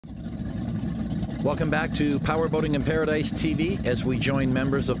Welcome back to Powerboating in Paradise TV as we join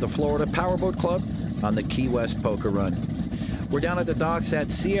members of the Florida Powerboat Club on the Key West Poker Run. We're down at the docks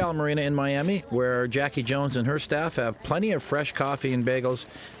at Sea Isle Marina in Miami, where Jackie Jones and her staff have plenty of fresh coffee and bagels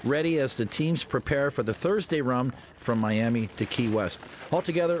ready as the teams prepare for the Thursday run from Miami to Key West.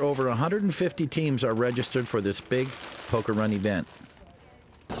 Altogether, over 150 teams are registered for this big poker run event.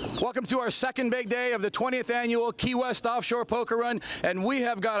 Welcome to our second big day of the 20th annual Key West Offshore Poker Run, and we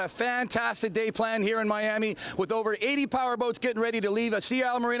have got a fantastic day planned here in Miami with over 80 powerboats getting ready to leave a Sea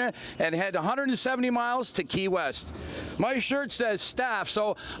Isle Marina and head 170 miles to Key West. My shirt says staff,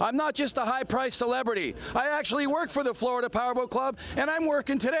 so I'm not just a high-priced celebrity. I actually work for the Florida Powerboat Club, and I'm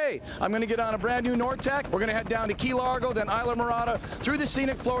working today. I'm going to get on a brand new Nortec. We're going to head down to Key Largo, then Isla Mirada, through the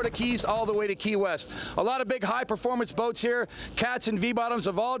scenic Florida Keys, all the way to Key West. A lot of big high-performance boats here, cats and V-bottoms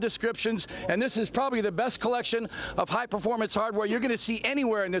of all descriptions, and this is probably the best collection of high-performance hardware you're going to see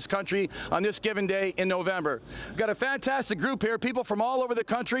anywhere in this country on this given day in November. We've got a fantastic group here, people from all over the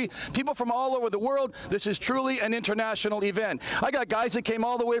country, people from all over the world. This is truly an international event. I got guys that came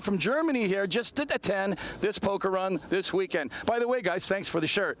all the way from Germany here just to attend this poker run this weekend. By the way, guys, thanks for the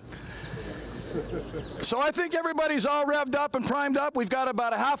shirt. So I think everybody's all revved up and primed up. We've got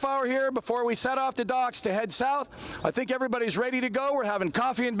about a half hour here before we set off the docks to head south. I think everybody's ready to go. We're having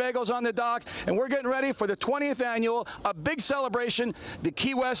coffee and bagels on the dock, and we're getting ready for the 20th annual, a big celebration, the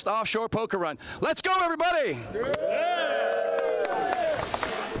Key West Offshore Poker Run. Let's go, everybody!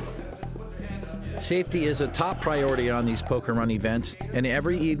 Safety is a top priority on these poker run events, and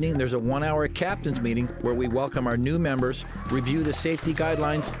every evening there's a 1-hour captain's meeting where we welcome our new members, review the safety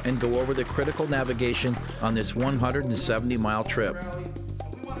guidelines, and go over the critical navigation on this 170-mile trip.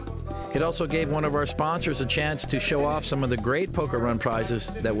 It also gave one of our sponsors a chance to show off some of the great poker run prizes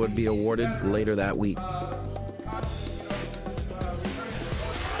that would be awarded later that week.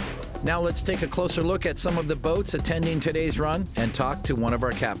 Now let's take a closer look at some of the boats attending today's run and talk to one of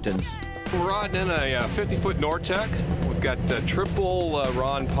our captains. We're riding in a 50-foot Nortec. We've got triple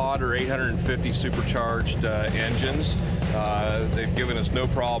Ron Potter 850 supercharged engines. They've given us no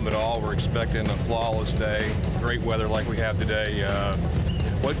problem at all. We're expecting a flawless day. Great weather like we have today.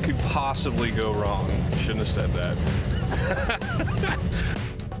 What could possibly go wrong? Shouldn't have said that.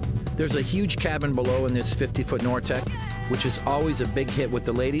 There's a huge cabin below in this 50-foot Nortec, which is always a big hit with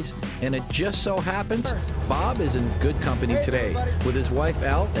the ladies, and it just so happens Bob is in good company today with his wife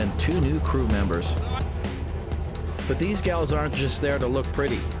Al and 2 new crew members. But these gals aren't just there to look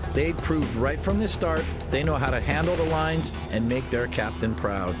pretty. They proved right from the start they know how to handle the lines and make their captain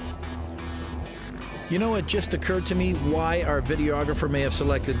proud. You know, it just occurred to me why our videographer may have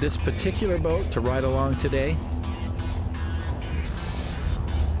selected this particular boat to ride along today.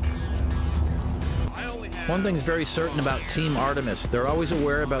 One thing's very certain about Team Artemis. They're always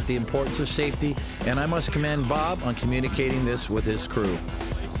aware about the importance of safety, and I must commend Bob on communicating this with his crew.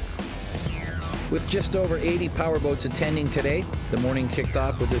 With just over 80 powerboats attending today, the morning kicked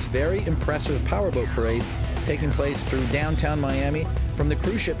off with this very impressive powerboat parade taking place through downtown Miami from the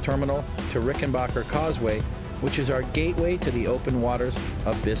cruise ship terminal to Rickenbacker Causeway, which is our gateway to the open waters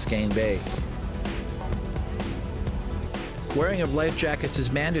of Biscayne Bay. Wearing of life jackets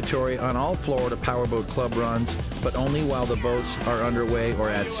is mandatory on all Florida Powerboat Club runs, but only while the boats are underway or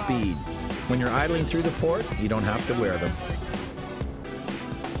at speed. When you're idling through the port, you don't have to wear them.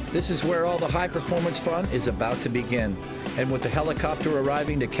 This is where all the high-performance fun is about to begin. And with the helicopter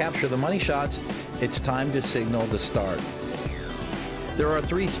arriving to capture the money shots, it's time to signal the start. There are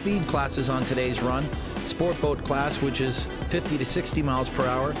 3 speed classes on today's run. Sport boat class, which is 50 to 60 miles per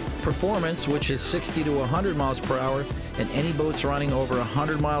hour, performance, which is 60 to 100 miles per hour, and any boats running over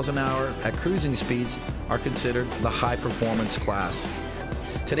 100 miles an hour at cruising speeds are considered the high performance class.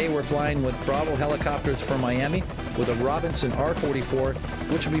 Today we're flying with Bravo helicopters from Miami with a Robinson R44,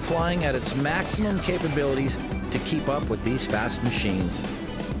 which will be flying at its maximum capabilities to keep up with these fast machines.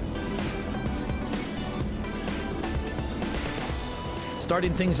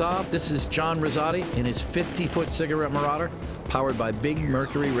 Starting things off, this is John Rosati in his 50-foot Cigarette Marauder, powered by Big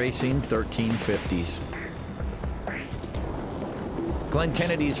Mercury Racing 1350s. Glenn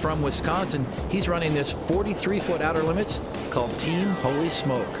Kennedy is from Wisconsin. He's running this 43-foot Outer Limits called Team Holy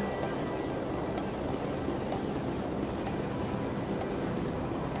Smoke.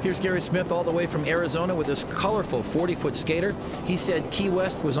 Here's Gary Smith all the way from Arizona with this colorful 40-foot skater. He said Key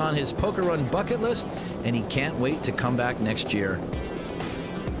West was on his poker run bucket list, and he can't wait to come back next year.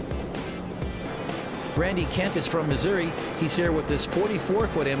 Randy Kent is from Missouri. He's here with this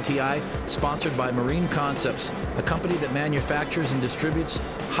 44-foot MTI sponsored by Marine Concepts, a company that manufactures and distributes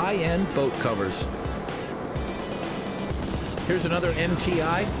high-end boat covers. Here's another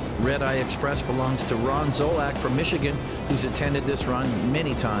MTI. Red Eye Express belongs to Ron Zolak from Michigan, who's attended this run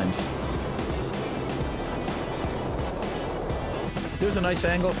many times. There's a nice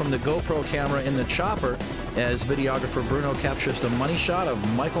angle from the GoPro camera in the chopper as videographer Bruno captures the money shot of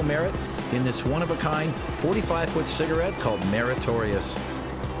Michael Merritt in this one-of-a-kind 45-foot cigarette called Meritorious.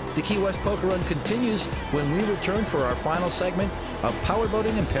 The Key West Poker Run continues when we return for our final segment of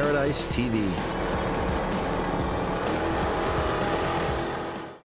Powerboating in Paradise TV.